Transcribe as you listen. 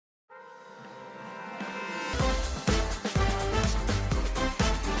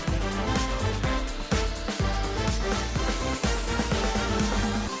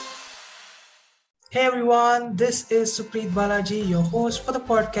Hey everyone, this is SUPREEth Balaji, your host for the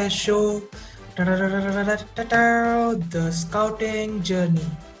podcast show, The Scouting Journey.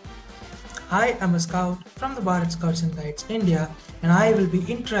 I am a scout from the Bharat Scouts and Guides India, and I will be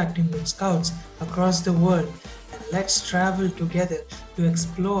interacting with scouts across the world. And let's travel together to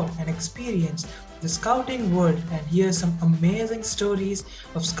explore and experience the scouting world and hear some amazing stories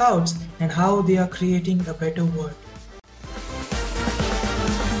of scouts and how they are creating a better world.